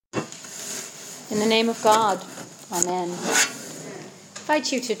In the name of God, amen. I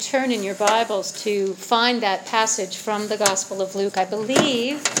invite you to turn in your Bibles to find that passage from the Gospel of Luke. I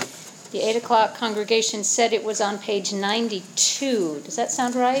believe the 8 o'clock congregation said it was on page 92. Does that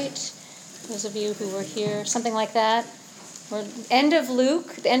sound right? Those of you who were here, something like that. We're end of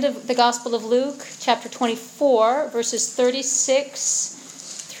Luke, the end of the Gospel of Luke, chapter 24, verses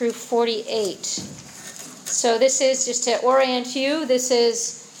 36 through 48. So this is, just to orient you, this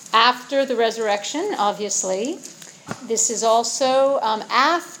is after the resurrection, obviously. This is also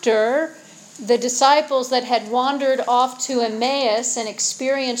after the disciples that had wandered off to Emmaus and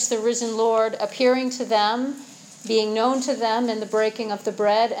experienced the risen Lord appearing to them, being known to them in the breaking of the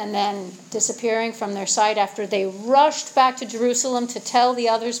bread, and then disappearing from their sight after they rushed back to Jerusalem to tell the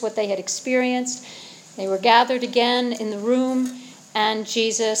others what they had experienced. They were gathered again in the room, and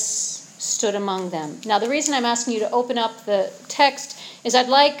Jesus stood among them. Now, the reason I'm asking you to open up the text is I'd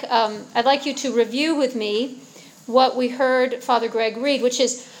like you to review with me what we heard Father Greg read, which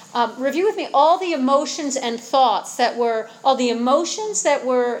is review with me all the emotions and thoughts that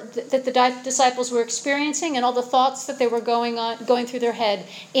the disciples were experiencing, and all the thoughts that they were going through their head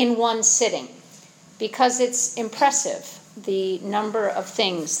in one sitting, because it's impressive the number of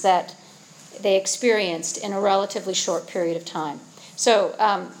things that they experienced in a relatively short period of time.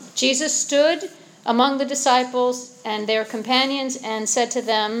 So Jesus stood among the disciples and their companions and said to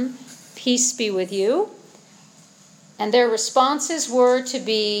them, "Peace be with you." And their responses were to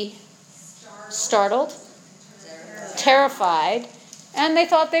be startled, terrified, and they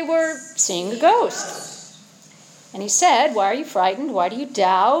thought they were seeing a ghost. And he said, "Why are you frightened? Why do you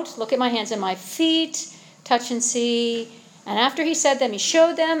doubt? Look at my hands and my feet, touch and see." And after he said them, he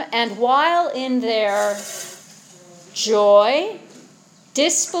showed them, and while in their joy,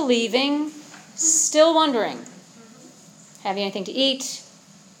 disbelieving, still wondering, "Have you anything to eat?"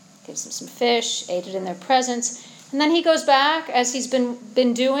 Gives them some fish, ate it in their presence. And then he goes back, as he's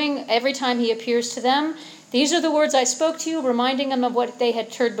been doing every time he appears to them. "These are the words I spoke to you," reminding them of what they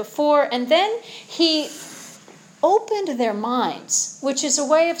had heard before. And then he opened their minds, which is a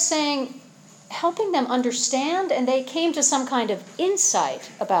way of saying, helping them understand, and they came to some kind of insight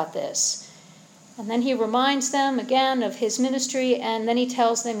about this. And then he reminds them again of his ministry, and then he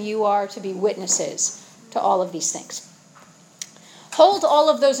tells them, "You are to be witnesses to all of these things." Hold all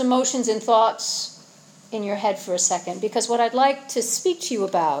of those emotions and thoughts in your head for a second, because what I'd like to speak to you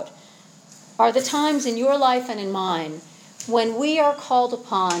about are the times in your life and in mine when we are called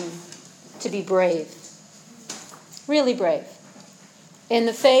upon to be brave, really brave, in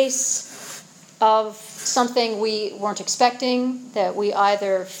the face of something we weren't expecting, that we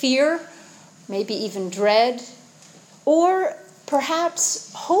either fear, maybe even dread, or perhaps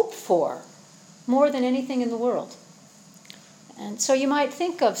hope for more than anything in the world. And so you might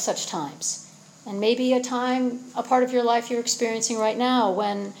think of such times. And maybe a part of your life you're experiencing right now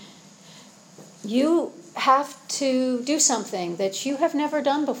when you have to do something that you have never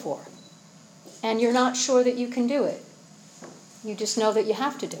done before. And you're not sure that you can do it. You just know that you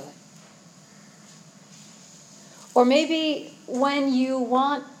have to do it. Or maybe when you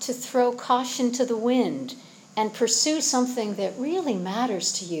want to throw caution to the wind and pursue something that really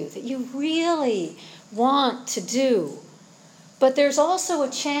matters to you, that you really want to do, but there's also a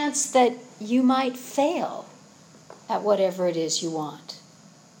chance that you might fail at whatever it is you want.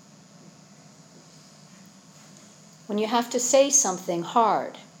 When you have to say something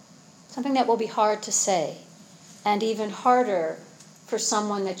hard, something that will be hard to say, and even harder for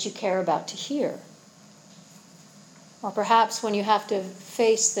someone that you care about to hear. Or perhaps when you have to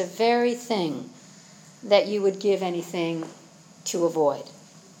face the very thing that you would give anything to avoid.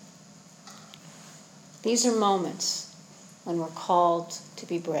 These are moments when we're called to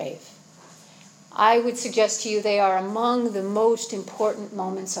be brave. I would suggest to you they are among the most important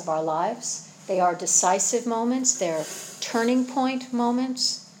moments of our lives. They are decisive moments. They're turning point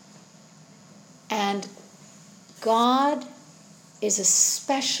moments. And God is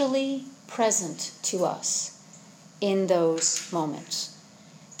especially present to us in those moments.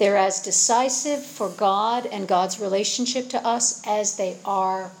 They're as decisive for God and God's relationship to us as they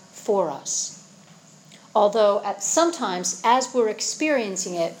are for us. Although sometimes, as we're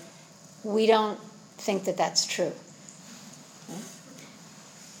experiencing it, we don't think that that's true.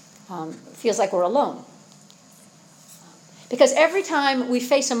 It feels like we're alone. Because every time we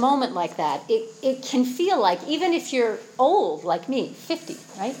face a moment like that, it can feel like, even if you're old like me, 50,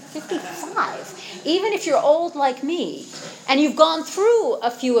 right? 55. Even if you're old like me, and you've gone through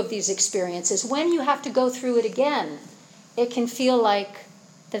a few of these experiences, when you have to go through it again, it can feel like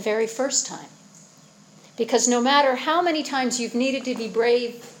the very first time. Because no matter how many times you've needed to be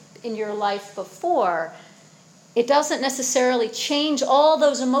brave in your life before, it doesn't necessarily change all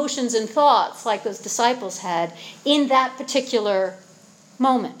those emotions and thoughts like those disciples had in that particular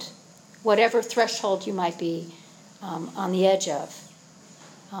moment, whatever threshold you might be on the edge of.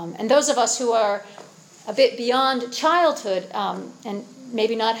 And those of us who are a bit beyond childhood and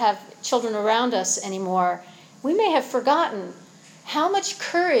maybe not have children around us anymore, we may have forgotten how much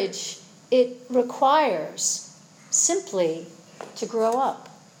courage it requires simply to grow up.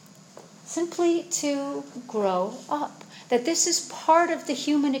 Simply to grow up. That this is part of the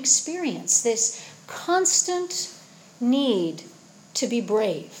human experience, this constant need to be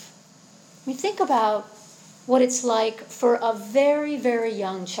brave. I mean, think about what it's like for a very, very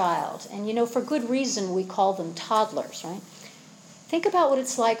young child. And for good reason we call them toddlers, right? Think about what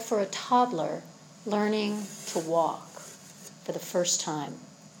it's like for a toddler learning to walk for the first time.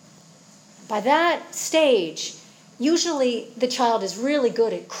 By that stage, usually the child is really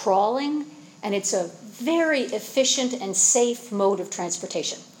good at crawling, and it's a very efficient and safe mode of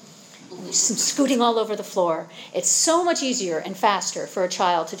transportation. Some scooting all over the floor. It's so much easier and faster for a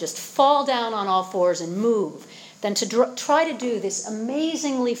child to just fall down on all fours and move than to try to do this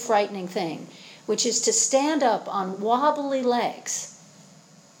amazingly frightening thing, which is to stand up on wobbly legs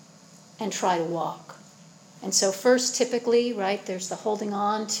and try to walk. And so first, typically, right, there's the holding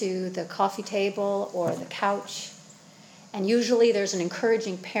on to the coffee table or the couch. And usually there's an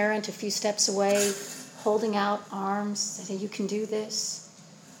encouraging parent a few steps away, holding out arms, saying, you can do this.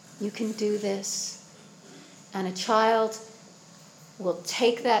 You can do this. And a child will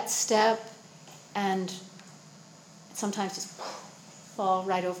take that step and sometimes just fall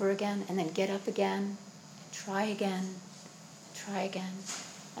right over again and then get up again, and try again.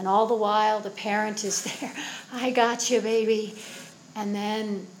 And all the while the parent is there, I got you, baby. And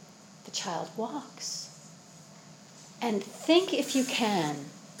then the child walks. And think if you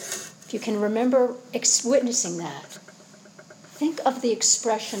can remember witnessing that, think of the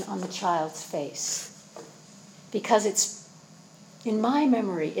expression on the child's face. Because in my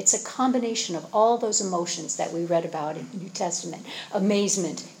memory, it's a combination of all those emotions that we read about in the New Testament.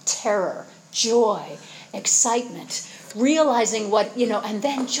 Amazement, terror, joy, excitement, realizing what, and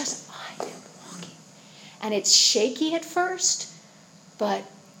then just, I am walking. And it's shaky at first, but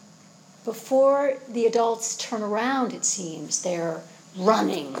before the adults turn around, it seems, they're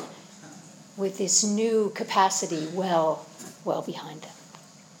running with this new capacity well behind them.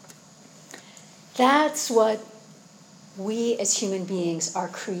 That's what we as human beings are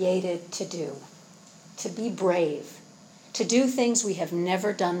created to do, to be brave, to do things we have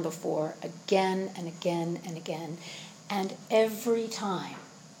never done before, again and again and again. And every time,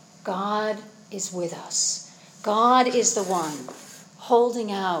 God is with us. God is the one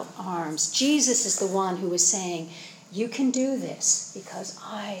holding out arms. Jesus is the one who is saying, you can do this because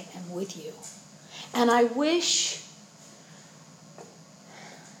I am with you. And I wish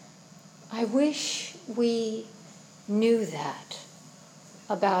we knew that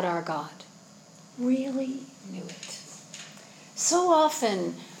about our God. Really knew it. So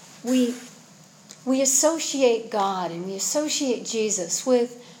often we associate God and we associate Jesus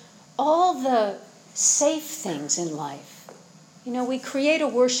with all the safe things in life. We create a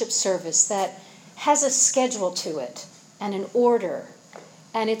worship service that has a schedule to it and an order,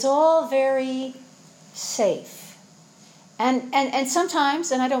 and it's all very safe. And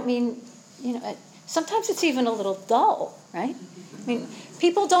sometimes, and I don't mean, sometimes it's even a little dull, right? I mean,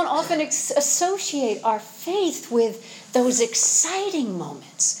 people don't often associate our faith with those exciting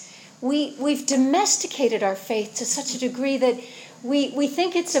moments. We've domesticated our faith to such a degree that we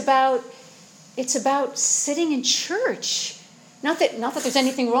think it's about sitting in church. Not that there's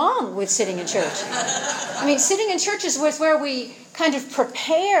anything wrong with sitting in church. I mean, sitting in church is where we kind of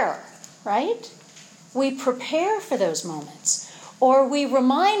prepare, right? We prepare for those moments. Or we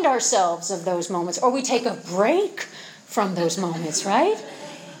remind ourselves of those moments. Or we take a break from those moments, right?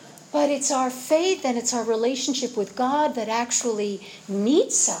 But it's our faith and it's our relationship with God that actually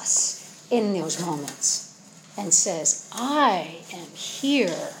meets us in those moments and says, I am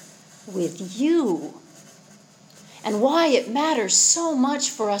here with you. And why it matters so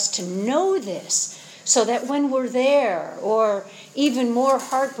much for us to know this, so that when we're there, or even more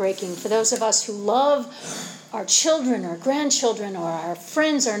heartbreaking for those of us who love our children or grandchildren or our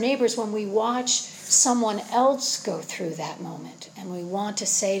friends, our neighbors, when we watch someone else go through that moment, and we want to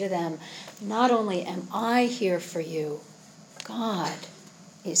say to them, not only am I here for you, God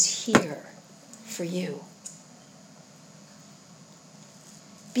is here for you.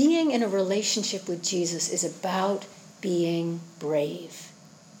 Being in a relationship with Jesus is about being brave.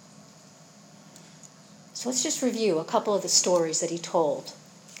 So let's just review a couple of the stories that he told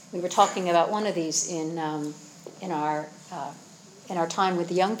We were talking about one of these in our time with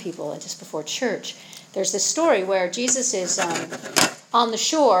the young people just before church. There's this story where Jesus is on the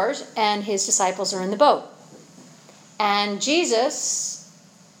shore and his disciples are in the boat. And Jesus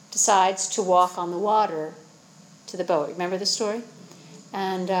decides to walk on the water to the boat. Remember the story?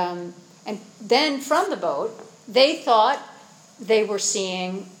 And then from the boat, they thought they were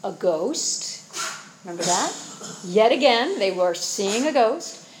seeing a ghost. Remember that? Yet again, they were seeing a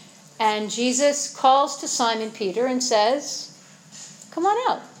ghost. And Jesus calls to Simon Peter and says, "Come on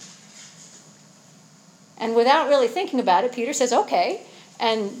out." And without really thinking about it, Peter says, "Okay,"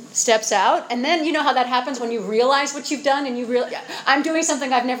 and steps out. And then you know how that happens when you realize what you've done and you realize, I'm doing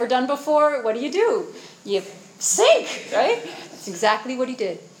something I've never done before. What do? You sink, right? That's exactly what he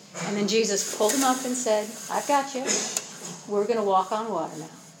did. And then Jesus pulled him up and said, "I've got you. We're going to walk on water now."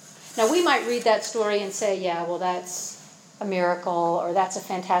 Now, we might read that story and say, yeah, well, that's a miracle, or that's a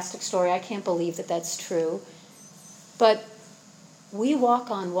fantastic story. I can't believe that that's true. But we walk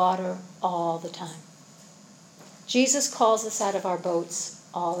on water all the time. Jesus calls us out of our boats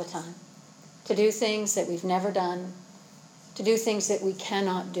all the time to do things that we've never done, to do things that we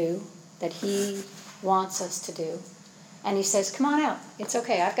cannot do, that he wants us to do. And he says, "Come on out. It's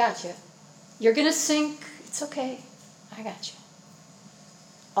okay. I've got you. You're going to sink. It's okay. I got you."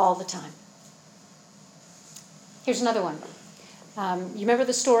 All the time. Here's another one. You remember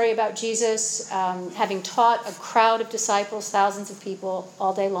the story about Jesus having taught a crowd of disciples, thousands of people,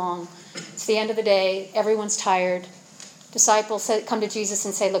 all day long. It's the end of the day. Everyone's tired. Disciples come to Jesus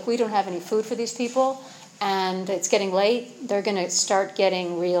and say, "Look, we don't have any food for these people, and it's getting late. They're going to start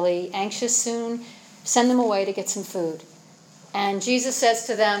getting really anxious soon. Send them away to get some food." And Jesus says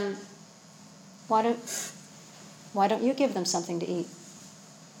to them, why don't you give them something to eat?"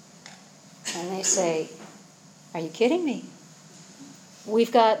 And they say, "Are you kidding me?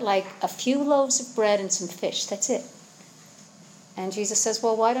 We've got like a few loaves of bread and some fish. That's it." And Jesus says,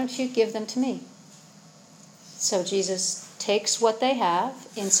 "Well, why don't you give them to me?" So Jesus takes what they have,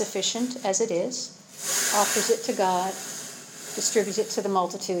 insufficient as it is, offers it to God, distributes it to the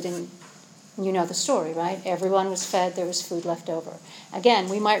multitude, and you know the story, right? Everyone was fed, there was food left over. Again,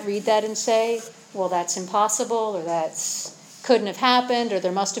 we might read that and say, well, that's impossible, or that's couldn't have happened, or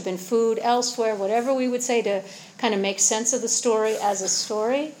there must have been food elsewhere, whatever we would say to kind of make sense of the story as a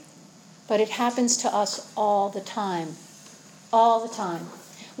story. But it happens to us all the time. All the time.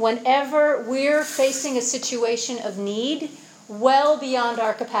 Whenever we're facing a situation of need, well beyond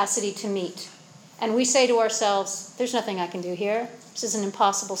our capacity to meet, and we say to ourselves, "There's nothing I can do here. This is an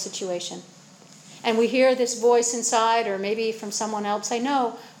impossible situation." And we hear this voice inside, or maybe from someone else, say,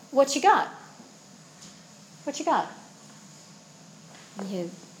 "No, what you got? What you got?"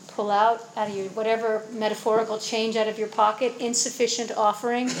 You pull out of your whatever metaphorical change out of your pocket, insufficient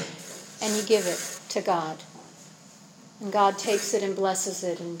offering, and you give it to God. And God takes it and blesses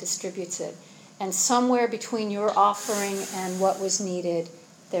it and distributes it. And somewhere between your offering and what was needed,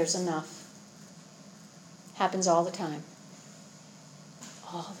 there's enough. Happens all the time.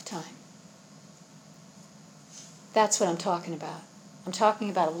 All the time. That's what I'm talking about. I'm talking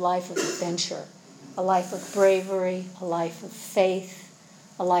about a life of adventure, a life of bravery, a life of faith,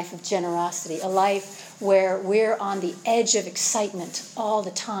 a life of generosity, a life where we're on the edge of excitement all the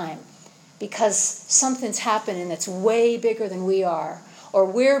time because something's happening that's way bigger than we are, or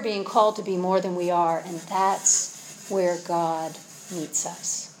we're being called to be more than we are, and that's where God meets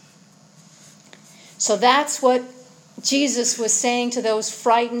us. So that's what Jesus was saying to those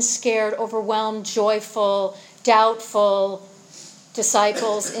frightened, scared, overwhelmed, joyful, doubtful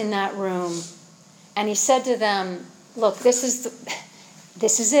disciples in that room. And he said to them, "Look, this is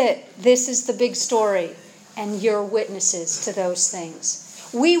it. This is the big story, and you're witnesses to those things."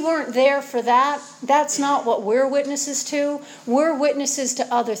 We weren't there for that. That's not what we're witnesses to. We're witnesses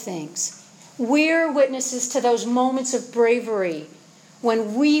to other things. We're witnesses to those moments of bravery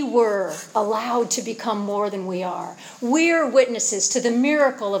when we were allowed to become more than we are. We're witnesses to the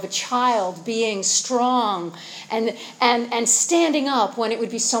miracle of a child being strong and standing up when it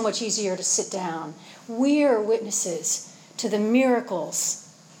would be so much easier to sit down. We're witnesses to the miracles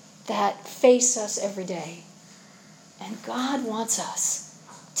that face us every day. And God wants us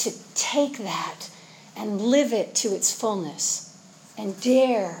to take that and live it to its fullness and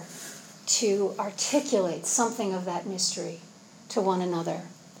dare to articulate something of that mystery to one another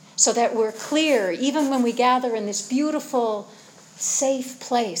so that we're clear, even when we gather in this beautiful, safe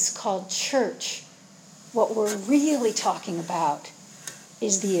place called church, what we're really talking about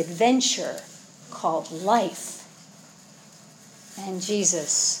is the adventure called life. And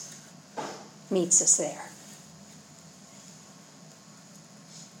Jesus meets us there.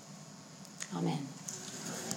 Amen.